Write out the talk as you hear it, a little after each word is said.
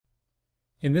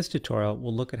In this tutorial,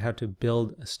 we'll look at how to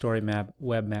build a StoryMap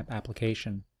web map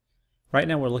application. Right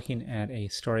now we're looking at a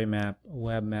StoryMap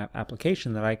web map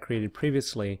application that I created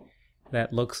previously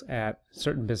that looks at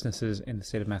certain businesses in the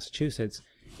state of Massachusetts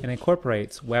and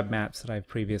incorporates web maps that I've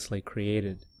previously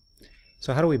created.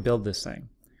 So how do we build this thing?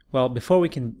 Well, before we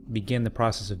can begin the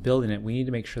process of building it, we need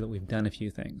to make sure that we've done a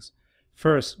few things.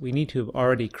 First, we need to have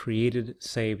already created,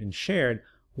 saved, and shared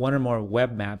one or more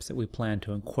web maps that we plan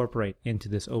to incorporate into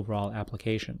this overall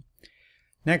application.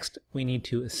 Next, we need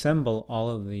to assemble all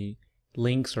of the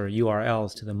links or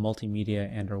URLs to the multimedia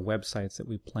and or websites that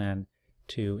we plan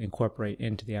to incorporate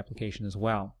into the application as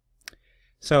well.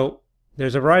 So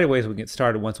there's a variety of ways we can get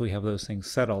started once we have those things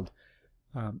settled.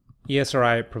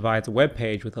 ESRI provides a web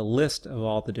page with a list of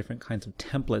all the different kinds of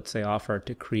templates they offer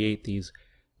to create these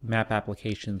map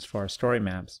applications for our story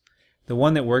maps. The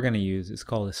one that we're going to use is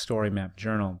called a StoryMap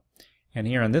Journal. And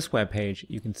here on this web page,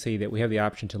 you can see that we have the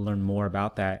option to learn more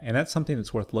about that. And that's something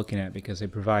that's worth looking at because they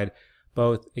provide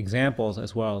both examples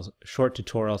as well as short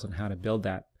tutorials on how to build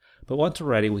that. But once we're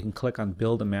ready, we can click on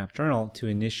Build a Map Journal to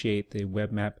initiate the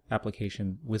web map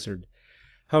application wizard.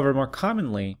 However, more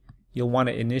commonly, you'll want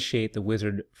to initiate the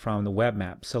wizard from the web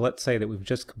map. So let's say that we've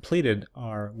just completed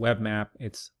our web map.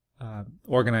 It's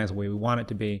organized the way we want it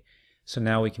to be. So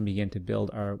now we can begin to build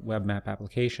our web map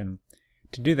application.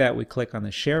 To do that, we click on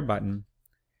the Share button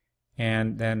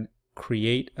and then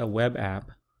Create a Web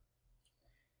App.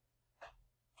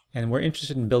 And we're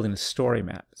interested in building a story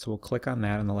map. So we'll click on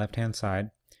that on the left-hand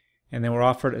side. And then we're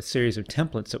offered a series of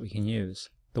templates that we can use.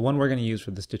 The one we're going to use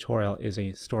for this tutorial is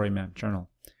a StoryMap Journal.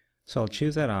 So I'll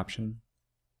choose that option.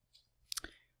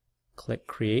 Click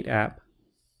Create App.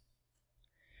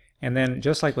 And then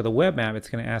just like with a web map, it's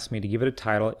going to ask me to give it a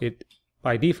title. It,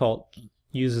 by default,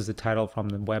 uses the title from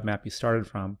the web map you started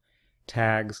from,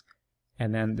 tags,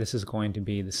 and then this is going to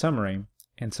be the summary.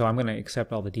 And so I'm going to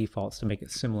accept all the defaults to make it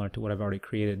similar to what I've already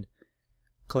created.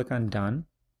 Click on Done.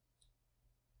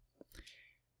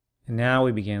 And now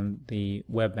we begin the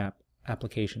web map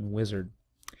application wizard.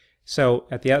 So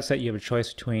at the outset, you have a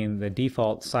choice between the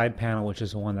default side panel, which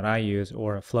is the one that I use,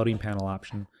 or a floating panel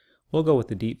option. We'll go with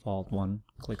the default one.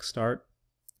 Click Start.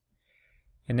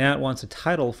 And now it wants a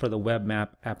title for the web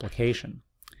map application.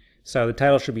 So the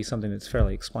title should be something that's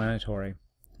fairly explanatory.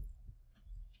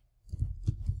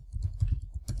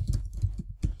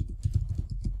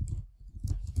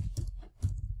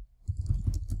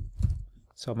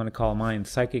 So I'm going to call mine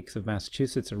Psychics of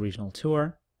Massachusetts, a regional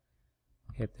tour.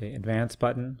 Hit the Advance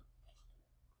button.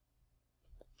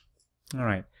 All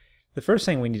right. The first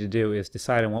thing we need to do is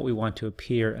decide on what we want to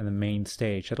appear in the main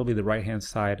stage. That'll be the right-hand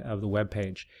side of the web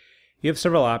page. You have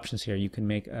several options here. You can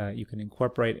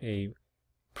incorporate a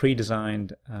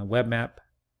pre-designed web map,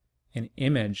 an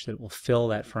image that will fill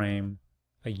that frame,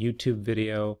 a YouTube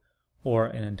video, or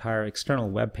an entire external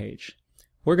web page.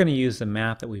 We're going to use the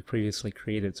map that we've previously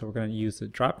created, so we're going to use the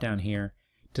drop-down here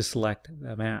to select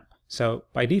the map. So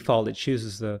by default, it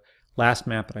chooses the last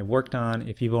map that I worked on.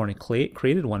 If you've already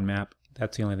created one map,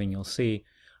 that's the only thing you'll see.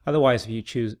 Otherwise,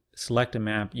 if you select a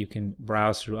map, you can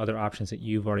browse through other options that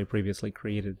you've already previously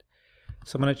created.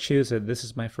 So I'm going to choose that this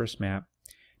is my first map.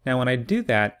 Now when I do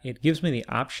that, it gives me the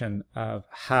option of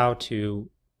how to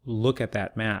look at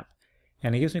that map.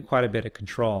 And it gives me quite a bit of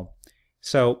control.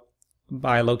 So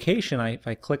by location, if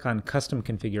I click on Custom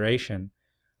Configuration,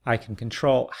 I can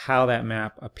control how that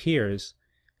map appears.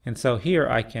 And so here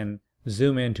I can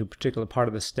zoom into a particular part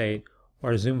of the state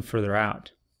or zoom further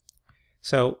out.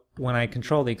 So when I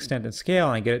control the extent and scale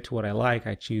and I get it to what I like,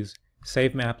 I choose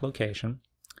Save Map Location.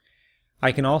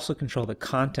 I can also control the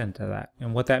content of that.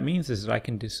 And what that means is that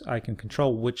I can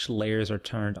control which layers are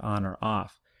turned on or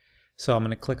off. So I'm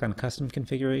going to click on Custom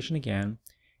Configuration again.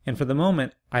 And for the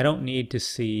moment, I don't need to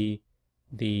see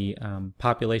the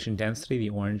population density, the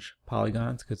orange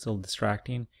polygons, because it's a little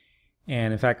distracting.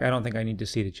 And in fact, I don't think I need to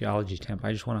see the geology temp.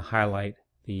 I just want to highlight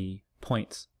the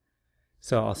points.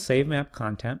 So I'll save map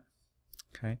content.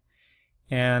 Okay,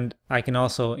 and I can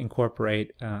also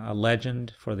incorporate a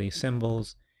legend for the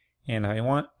symbols, and I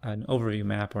want an overview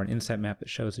map or an inset map that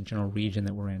shows the general region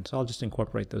that we're in. So I'll just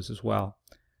incorporate those as well.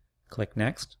 Click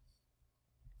Next.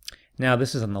 Now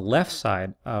this is on the left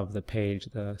side of the page,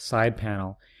 the side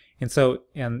panel, and so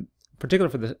in particular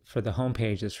for the home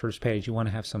page, this first page, you want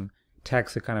to have some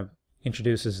text that kind of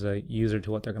introduces the user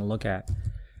to what they're going to look at.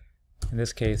 In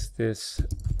this case, this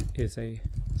is a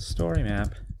story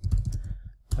map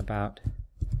about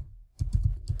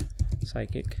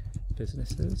psychic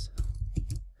businesses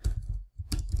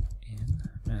in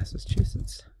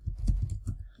Massachusetts.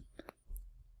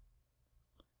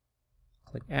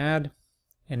 Click Add,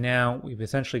 and now we've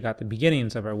essentially got the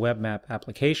beginnings of our web map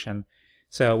application.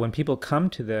 So when people come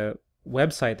to the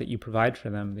website that you provide for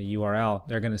them, the URL,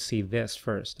 they're going to see this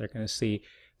first. They're going to see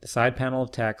the side panel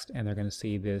of text, and they're going to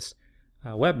see this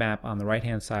web map on the right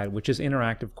hand side, which is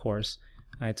interactive, of course.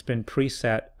 It's been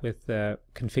preset with the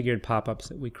configured pop-ups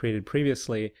that we created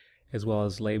previously, as well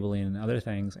as labeling and other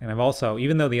things. And I've also,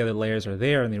 even though the other layers are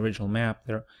there in the original map,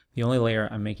 the only layer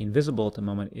I'm making visible at the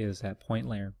moment is that point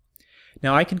layer.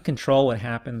 Now I can control what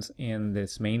happens in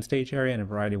this main stage area in a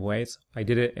variety of ways. I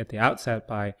did it at the outset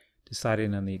by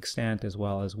deciding on the extent as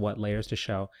well as what layers to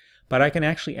show. But I can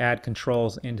actually add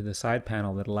controls into the side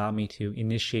panel that allow me to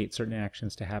initiate certain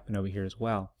actions to happen over here as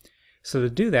well. So to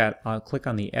do that, I'll click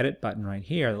on the edit button right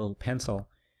here, the little pencil,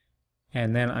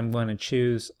 and then I'm going to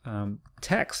choose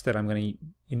text that I'm going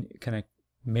to kind of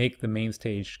make the main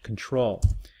stage control.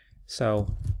 So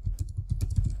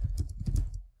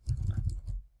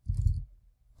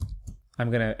I'm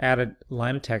going to add a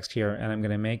line of text here, and I'm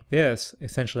going to make this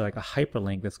essentially like a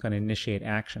hyperlink that's going to initiate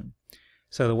action.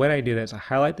 So the way I do that is I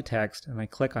highlight the text and I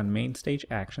click on Main Stage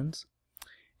Actions,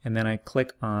 and then I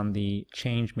click on the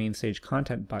Change Main Stage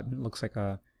Content button. It looks like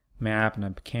a map and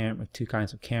a two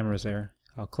kinds of cameras there.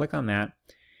 I'll click on that,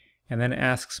 and then it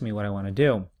asks me what I want to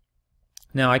do.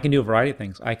 Now I can do a variety of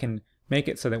things. I can make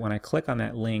it so that when I click on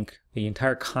that link, the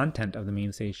entire content of the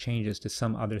main stage changes to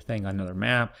some other thing, another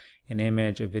map, an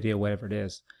image, a video, whatever it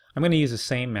is. I'm going to use the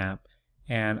same map,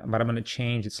 but I'm going to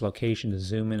change its location to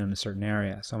zoom in a certain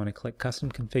area. So I'm going to click Custom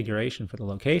Configuration for the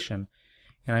location,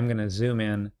 and I'm going to zoom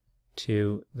in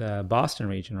to the Boston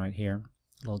region right here,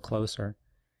 a little closer,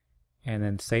 and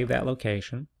then save that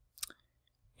location.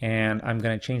 And I'm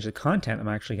going to change the content. I'm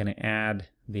actually going to add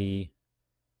the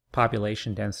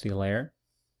population density layer.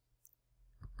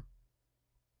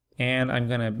 And I'm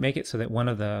going to make it so that one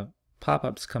of the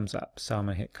pop-ups comes up. So I'm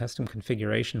going to hit Custom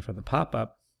Configuration for the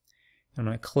pop-up. I'm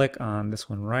going to click on this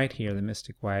one right here, the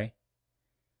Mystic Way,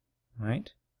 right?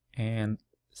 And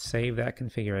save that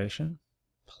configuration,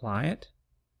 apply it,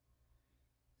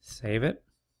 save it,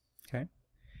 okay?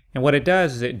 And what it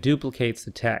does is it duplicates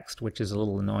the text, which is a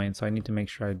little annoying, so I need to make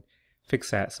sure I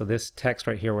fix that. So this text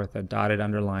right here with a dotted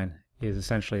underline is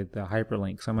essentially the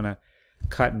hyperlink. So I'm going to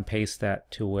cut and paste that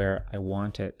to where I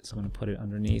want it. So I'm going to put it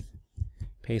underneath,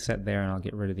 paste that there, and I'll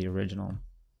get rid of the original.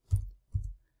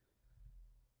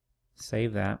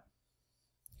 Save that.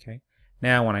 Okay.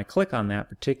 Now when I click on that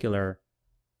particular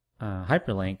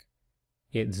hyperlink,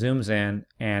 it zooms in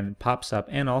and pops up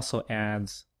and also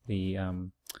adds the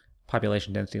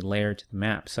population density layer to the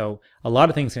map. So a lot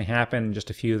of things can happen,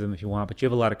 just a few of them if you want, but you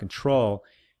have a lot of control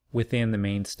within the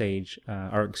main stage,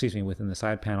 within the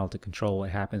side panel to control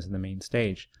what happens in the main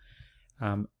stage.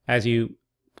 As you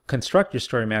construct your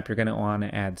story map, you're going to want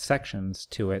to add sections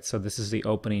to it. So this is the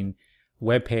opening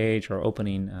web page or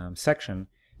opening section.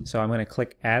 So I'm going to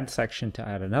click Add Section to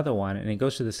add another one, and it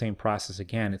goes through the same process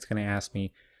again. It's going to ask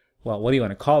me, well, what do you want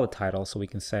to call the title? So we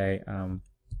can say, I'm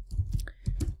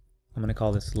going to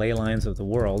call this Ley Lines of the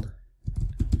World.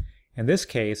 In this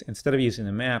case, instead of using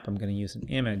a map, I'm going to use an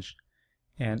image.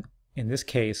 And in this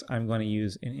case, I'm going to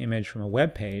use an image from a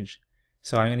web page.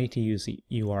 So I'm going to need to use the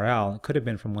URL. It could have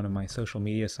been from one of my social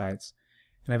media sites.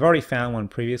 And I've already found one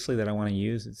previously that I want to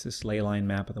use. It's this ley line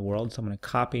map of the world. So I'm going to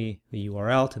copy the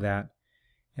URL to that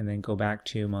and then go back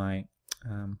to my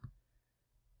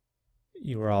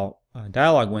URL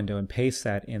dialog window and paste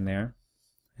that in there.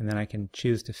 And then I can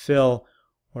choose to fill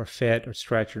or fit or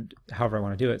stretch or however I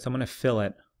want to do it. So I'm going to fill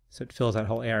it so it fills that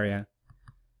whole area.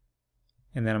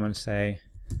 And then I'm going to say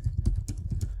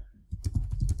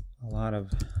a lot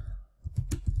of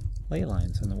ley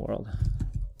lines in the world.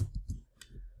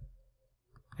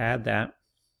 Add that.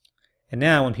 And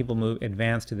now when people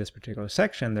advance to this particular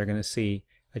section, they're going to see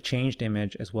a changed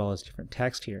image as well as different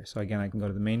text here. So again, I can go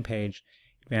to the main page,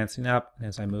 advancing up, and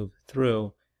as I move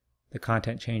through, the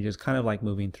content changes, kind of like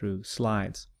moving through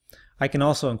slides. I can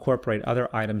also incorporate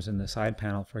other items in the side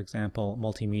panel, for example,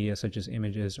 multimedia such as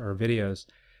images or videos.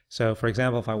 So for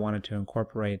example, if I wanted to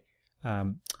incorporate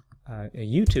a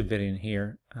YouTube video in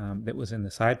here that was in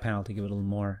the side panel to give it a little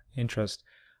more interest,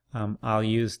 I'll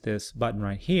use this button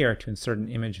right here to insert an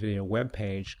image video web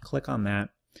page, click on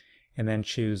that, and then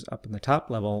choose up in the top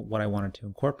level what I wanted to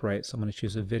incorporate. So I'm going to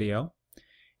choose a video,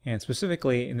 and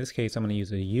specifically in this case I'm going to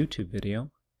use a YouTube video,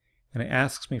 and it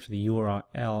asks me for the URL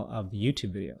of the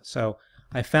YouTube video. So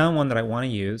I found one that I want to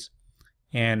use,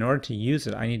 and in order to use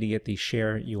it I need to get the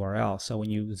share URL. So when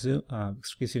you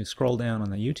scroll down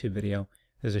on the YouTube video,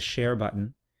 there's a share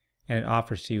button and it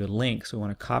offers you a link. So we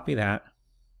want to copy that.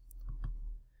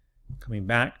 Coming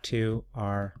back to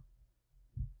our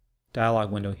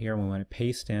dialog window here, we want to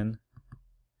paste in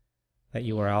that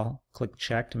URL, click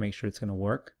check to make sure it's going to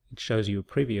work. It shows you a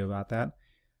preview about that.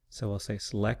 So we'll say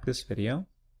select this video.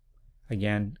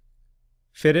 Again,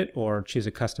 fit it or choose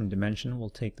a custom dimension. We'll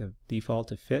take the default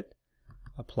to fit,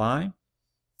 apply.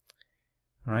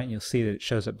 All right, you'll see that it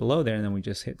shows up below there, and then we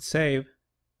just hit save.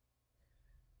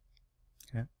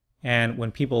 Okay. And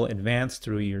when people advance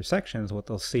through your sections, what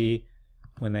they'll see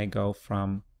when they go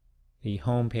from the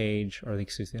home page, or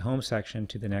the home section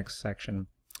to the next section,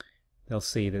 they'll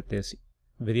see that this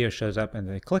video shows up, and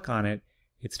they click on it,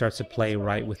 it starts to play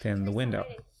right within the window.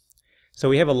 So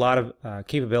we have a lot of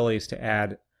capabilities to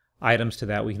add items to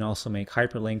that. We can also make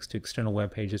hyperlinks to external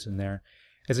web pages in there.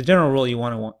 As a general rule,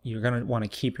 you're going to want to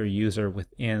keep your user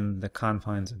within the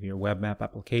confines of your web map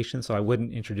application. So I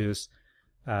wouldn't introduce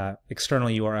external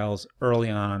URLs early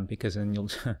on, because then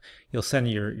you'll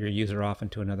send your user off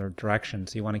into another direction.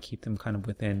 So you want to keep them kind of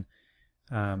within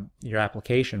your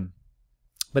application.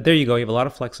 But there you go, you have a lot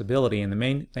of flexibility, and the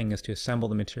main thing is to assemble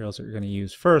the materials that you're going to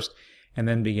use first, and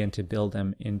then begin to build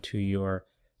them into your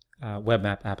web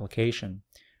map application.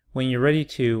 When you're ready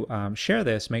to share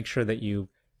this, make sure that you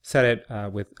set it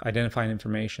with identifying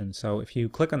information. So if you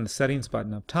click on the settings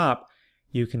button up top,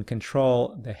 you can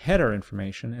control the header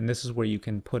information, and this is where you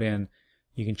can put in,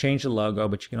 you can change the logo,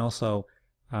 but you can also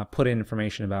put in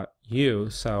information about you.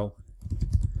 So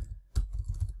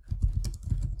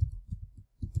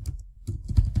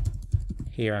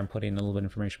here I'm putting a little bit of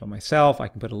information about myself. I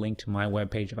can put a link to my web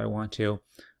page if I want to.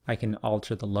 I can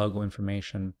alter the logo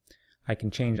information. I can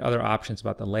change other options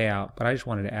about the layout, but I just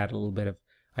wanted to add a little bit of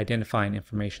identifying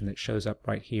information that shows up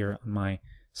right here on my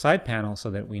side panel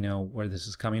so that we know where this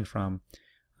is coming from.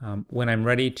 When I'm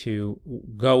ready to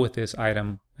go with this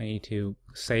item, I need to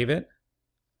save it,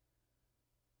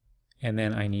 and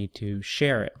then I need to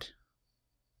share it.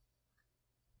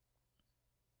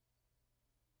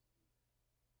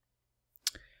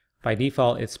 By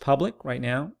default, it's public right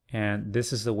now, and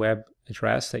this is the web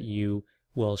address that you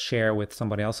will share with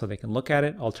somebody else so they can look at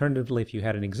it. Alternatively, if you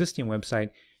had an existing website,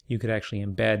 you could actually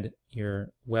embed your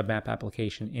web map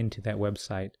application into that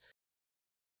website.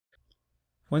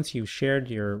 Once you've shared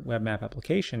your web map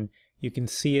application, you can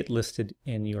see it listed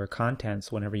in your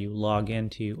contents whenever you log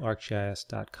into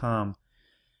arcgis.com.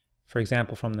 For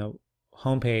example, from the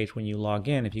home page, when you log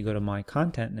in, if you go to My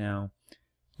Content now,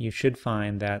 you should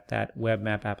find that that web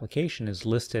map application is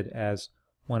listed as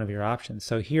one of your options.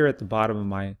 So here at the bottom of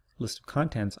my list of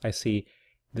contents, I see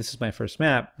this is my first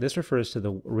map. This refers to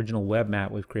the original web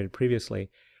map we've created previously.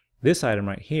 This item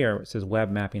right here, it says web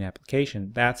mapping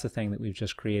application, that's the thing that we've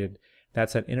just created.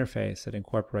 That's that interface that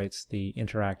incorporates the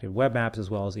interactive web maps as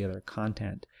well as the other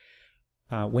content.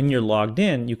 When you're logged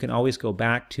in, you can always go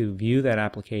back to view that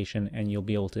application, and you'll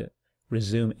be able to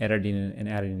resume editing and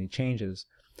adding any changes.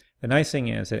 The nice thing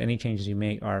is that any changes you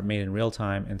make are made in real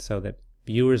time, and so that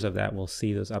viewers of that will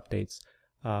see those updates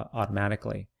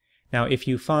automatically. Now, if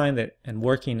you find that in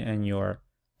working in your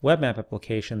web map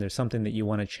application, there's something that you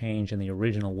want to change in the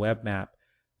original web map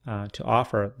to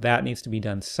offer, that needs to be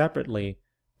done separately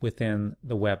within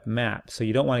the web map. So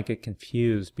you don't want to get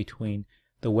confused between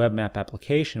the web map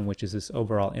application, which is this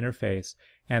overall interface,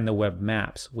 and the web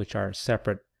maps, which are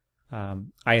separate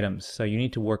items. So you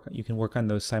need to work, you can work on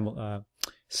those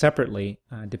separately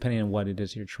depending on what it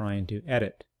is you're trying to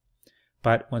edit.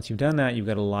 But once you've done that, you've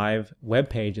got a live web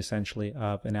page essentially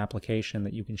of an application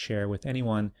that you can share with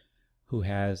anyone who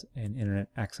has an internet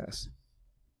access.